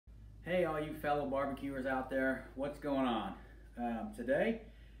Hey, all you fellow barbecuers out there, what's going on? Today,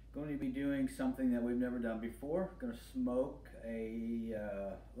 going to be doing something that we've never done before. Going to smoke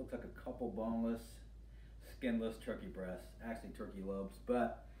looks like a couple boneless, skinless turkey breasts, actually turkey lobes,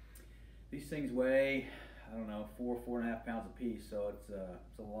 but these things weigh, I don't know, 4.5 pounds a piece, so it's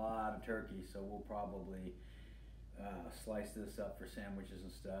a lot of turkey, so we'll probably slice this up for sandwiches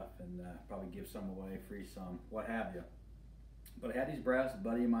and stuff, and probably give some away, freeze some, what have you. But I had these breasts, a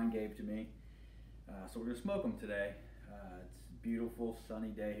buddy of mine gave to me, so we're going to smoke them today. It's a beautiful sunny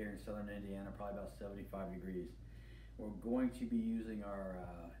day here in southern Indiana, probably about 75 degrees. We're going to be using our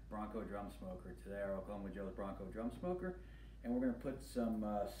Bronco drum smoker today, our Oklahoma Joe's Bronco drum smoker, and we're going to put some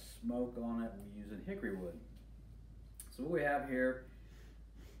smoke on it. We're using hickory wood. So what we have here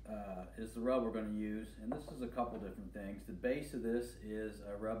is the rub we're going to use, and this is a couple different things. The base of this is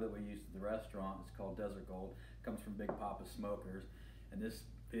a rub that we use at the restaurant. It's called Desert Gold. It comes from Big Papa Smokers, and this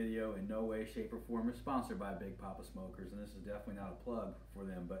video in no way, shape, or form is sponsored by Big Papa Smokers, and this is definitely not a plug for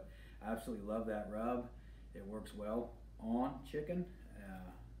them, but I absolutely love that rub. It works well on chicken,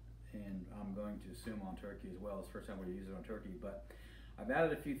 and I'm going to assume on turkey as well. It's the first time we're using it on turkey, but I've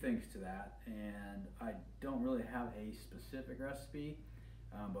added a few things to that, and I don't really have a specific recipe.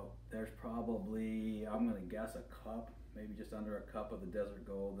 But there's probably, I'm going to guess, a cup, maybe just under a cup of the Desert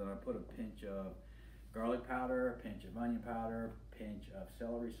Gold. Then I put a pinch of garlic powder, a pinch of onion powder, a pinch of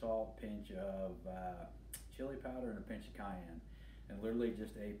celery salt, a pinch of chili powder, and a pinch of cayenne. And literally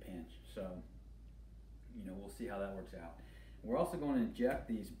just a pinch. So, you know, we'll see how that works out. We're also going to inject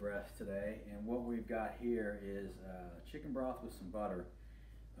these breasts today. And what we've got here is chicken broth with some butter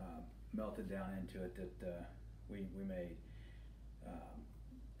melted down into it that we made.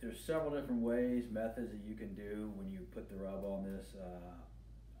 There's several different ways, methods that you can do when you put the rub on this.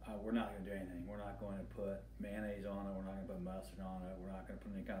 We're not going to do anything. We're not going to put mayonnaise on it. We're not going to put mustard on it. We're not going to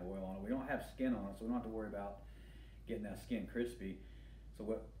put any kind of oil on it. We don't have skin on it, so we don't have to worry about getting that skin crispy. So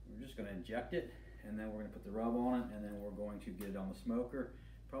we're just going to inject it, and then we're going to put the rub on it, and then we're going to get it on the smoker.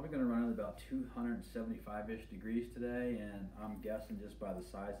 Probably going to run it about 275-ish degrees today, and I'm guessing just by the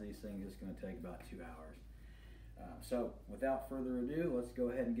size of these things, it's going to take about 2 hours. So without further ado, let's go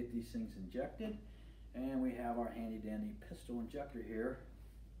ahead and get these things injected. And we have our handy dandy pistol injector here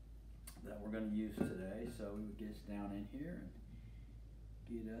that we're going to use today. So we would get us down in here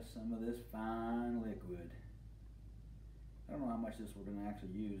and get us some of this fine liquid. I don't know how much of this we're going to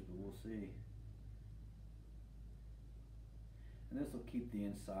actually use, but we'll see. And this will keep the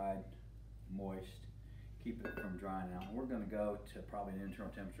inside moist, keep it from drying out. And we're going to go to probably an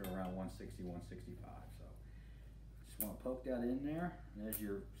internal temperature around 160, 165. So just want to poke that in there, and as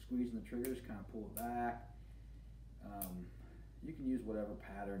you're squeezing the trigger, just kind of pull it back. You can use whatever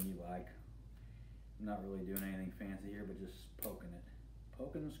pattern you like. I'm not really doing anything fancy here, but just poking it.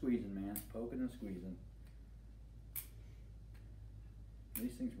 Poking and squeezing, man. Poking and squeezing.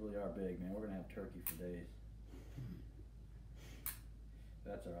 These things really are big, man. We're going to have turkey for days.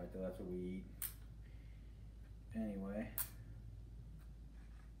 That's all right, though. That's what we eat. Anyway.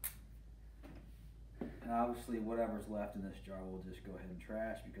 And obviously, whatever's left in this jar, we'll just go ahead and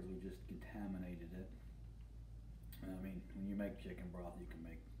trash because we just contaminated it. I mean, when you make chicken broth, you can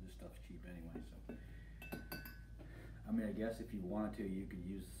make this stuff's cheap anyway. So, I mean, I guess if you wanted to, you could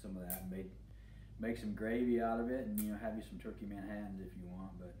use some of that and make some gravy out of it, and have you some turkey Manhattans if you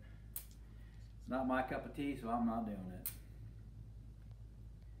want. But it's not my cup of tea, so I'm not doing it.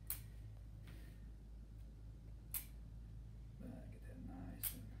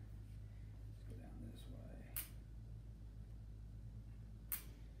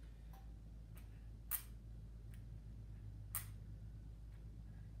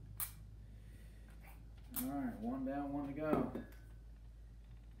 Alright, one down, one to go.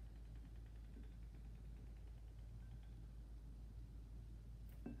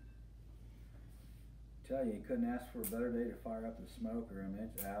 Tell you couldn't ask for a better day to fire up the smoker. I mean,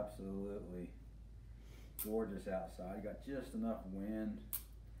 it's absolutely gorgeous outside. You got just enough wind,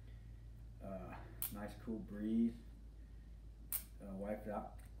 nice cool breeze. Wiped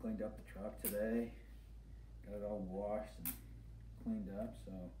out, cleaned up the truck today. Got it all washed and cleaned up,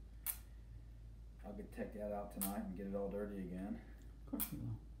 so I'll take that out tonight and get it all dirty again. Of course you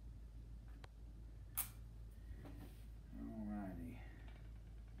will. Alrighty.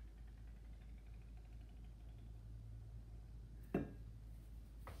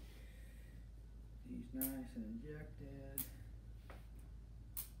 These nice and injected.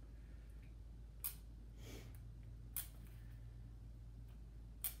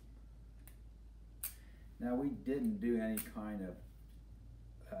 Now we didn't do any kind of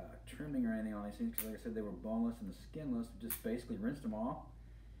trimming or anything on these things because, like I said, they were boneless and skinless. Just basically rinsed them off,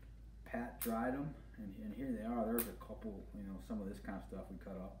 pat dried them, and here they are. There's a couple, you know, some of this kind of stuff we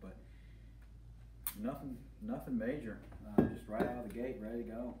cut off, but nothing major. Just right out of the gate, ready to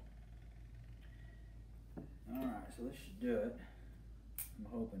go. All right, so this should do it. I'm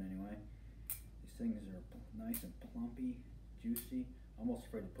hoping anyway. These things are nice and plumpy, juicy. Almost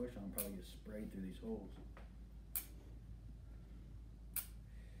afraid to push on them, probably get sprayed through these holes.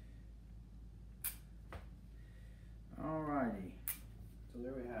 Alrighty, so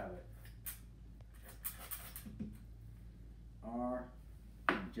there we have it. Our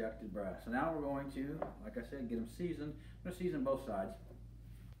injected breast. So now we're going to, like I said, get them seasoned. I'm going to season both sides,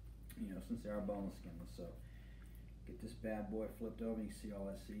 you know, since they are boneless, skinless. So get this bad boy flipped over. You can see all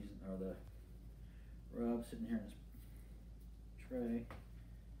that season, or the rub sitting here in this tray.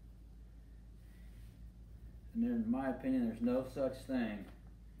 And then, in my opinion, there's no such thing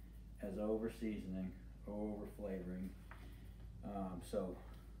as over seasoning or over flavoring. So,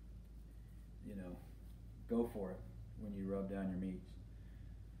 you know, go for it when you rub down your meats.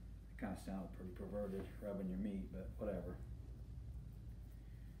 It kind of sounds pretty perverted, rubbing your meat, but whatever.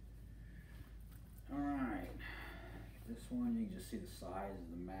 All right, this one, you can just see the size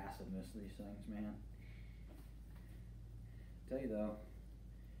and the massiveness of these things, man. Tell you though,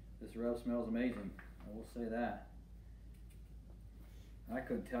 this rub smells amazing. I will say that. I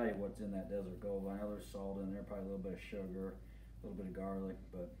couldn't tell you what's in that desert gold. I know there's salt in there, probably a little bit of sugar, a little bit of garlic,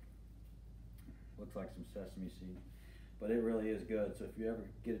 but looks like some sesame seed. But it really is good. So if you ever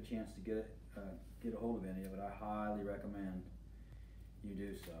get a chance to get a hold of any of it, I highly recommend you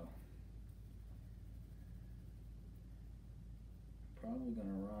do so. Probably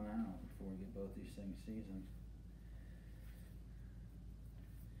gonna run out before we get both these things seasoned.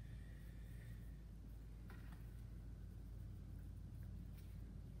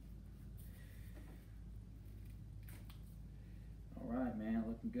 Alright, man,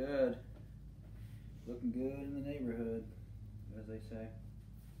 looking good. Looking good in the neighborhood, as they say.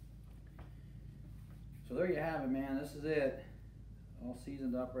 So there you have it, man. This is it. All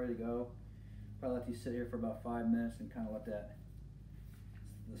seasoned up, ready to go. Probably let these sit here for about 5 minutes and kind of let the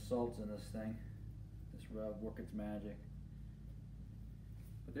salts in this thing, this rub, work its magic.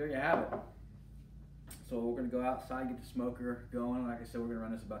 But there you have it. So we're going to go outside, get the smoker going. Like I said, we're going to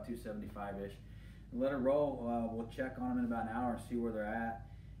run this about 275-ish. Let it roll. We'll check on them in about an hour and see where they're at,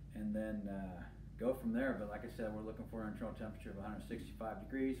 and then go from there. But like I said, we're looking for an internal temperature of 165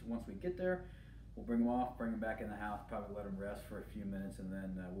 degrees. Once we get there, we'll bring them off, bring them back in the house, probably let them rest for a few minutes, and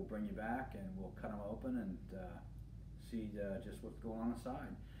then we'll bring you back and we'll cut them open and see just what's going on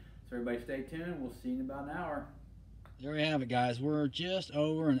inside. So everybody stay tuned. We'll see you in about an hour. There we have it, guys. We're just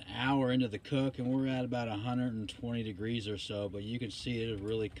over an hour into the cook, and we're at about 120 degrees or so, but you can see it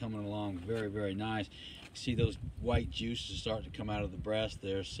really coming along very, very nice. You can see those white juices start to come out of the breast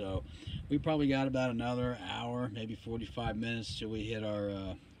there, so we probably got about another hour, maybe 45 minutes till we hit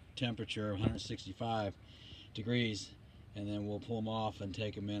our temperature of 165 degrees, and then we'll pull them off and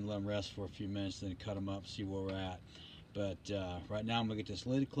take them in, let them rest for a few minutes, then cut them up, see where we're at. But right now I'm going to get this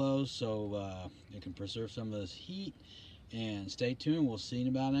lid closed so it can preserve some of this heat. And stay tuned. We'll see you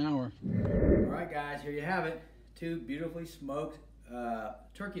in about an hour. Alright guys, here you have it. 2 beautifully smoked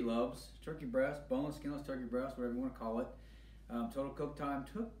turkey lobes, turkey breast, boneless, skinless turkey breast, whatever you want to call it. Total cook time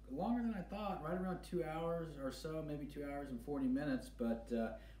took longer than I thought, right around 2 hours or so, maybe 2 hours and 40 minutes. But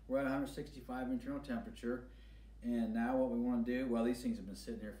we're at 165 internal temperature. And now what we want to do, well, these things have been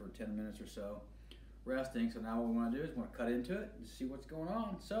sitting here for 10 minutes or so, resting. So now what we want to do is we want to cut into it and see what's going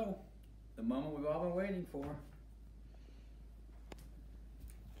on. So the moment we've all been waiting for.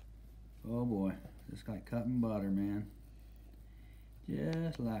 Oh boy, just like cutting butter, man.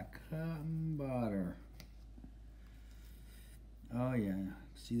 Just like cutting butter. Oh yeah,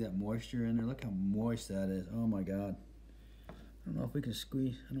 see that moisture in there? Look how moist that is. Oh my God. I don't know if we can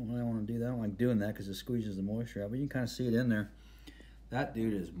squeeze. I don't really want to do that. I don't like doing that because it squeezes the moisture out, but you can kind of see it in there. That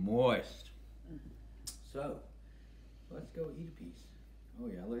dude is moist. So, let's go eat a piece. Oh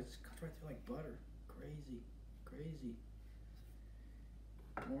yeah, look, it cuts right through like butter. Crazy, crazy.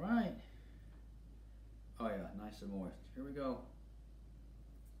 All right. Oh yeah, nice and moist. Here we go.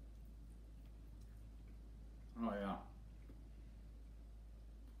 Oh yeah.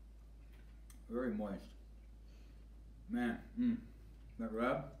 Very moist. Man, that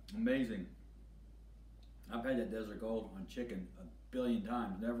rub, amazing. I've had that Desert Gold on chicken a billion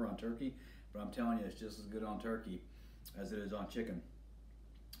times, never on turkey, but I'm telling you, it's just as good on turkey as it is on chicken.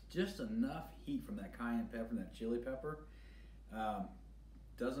 Just enough heat from that cayenne pepper and that chili pepper.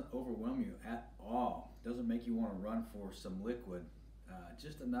 Doesn't overwhelm you at all. Doesn't make you want to run for some liquid.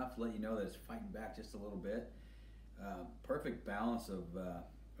 Just enough to let you know that it's fighting back just a little bit. Perfect balance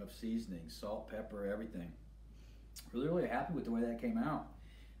of of seasoning, salt, pepper, everything. Really happy with the way that came out.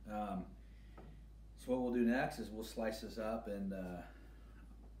 So what we'll do next is we'll slice this up and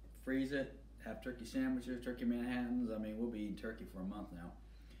freeze it, have turkey sandwiches, turkey Manhattans. I mean, we'll be eating turkey for a month now.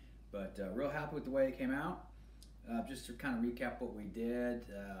 But real happy with the way it came out. Just to kind of recap what we did,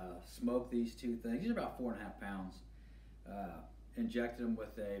 smoke these two things. These are about 4.5 pounds. Injected them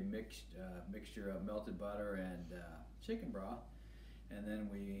with a mixture of melted butter and chicken broth. And then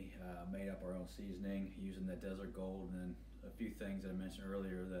we made up our own seasoning using the Desert Gold and a few things that I mentioned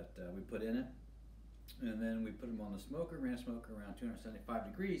earlier that we put in it. And then we put them on the smoker, ran a smoker around 275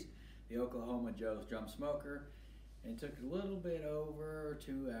 degrees, the Oklahoma Joe's drum smoker, and took a little bit over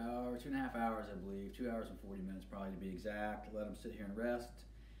 2 hours, 2.5 hours, I believe, 2 hours and 40 minutes probably to be exact. Let them sit here and rest.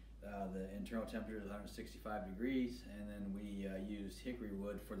 The internal temperature is 165 degrees, and then we used hickory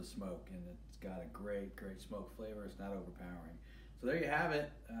wood for the smoke, and it's got a great smoke flavor. It's not overpowering. So there you have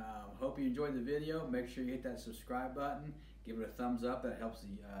it. Hope you enjoyed the video. Make sure you hit that subscribe button. Give it a thumbs up. That helps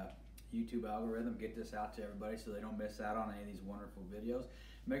the YouTube algorithm get this out to everybody so they don't miss out on any of these wonderful videos.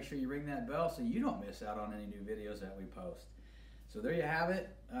 Make sure you ring that bell so you don't miss out on any new videos that we post. So there you have it.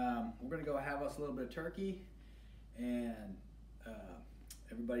 We're going to go have us a little bit of turkey, and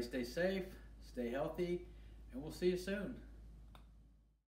everybody stay safe, stay healthy, and we'll see you soon.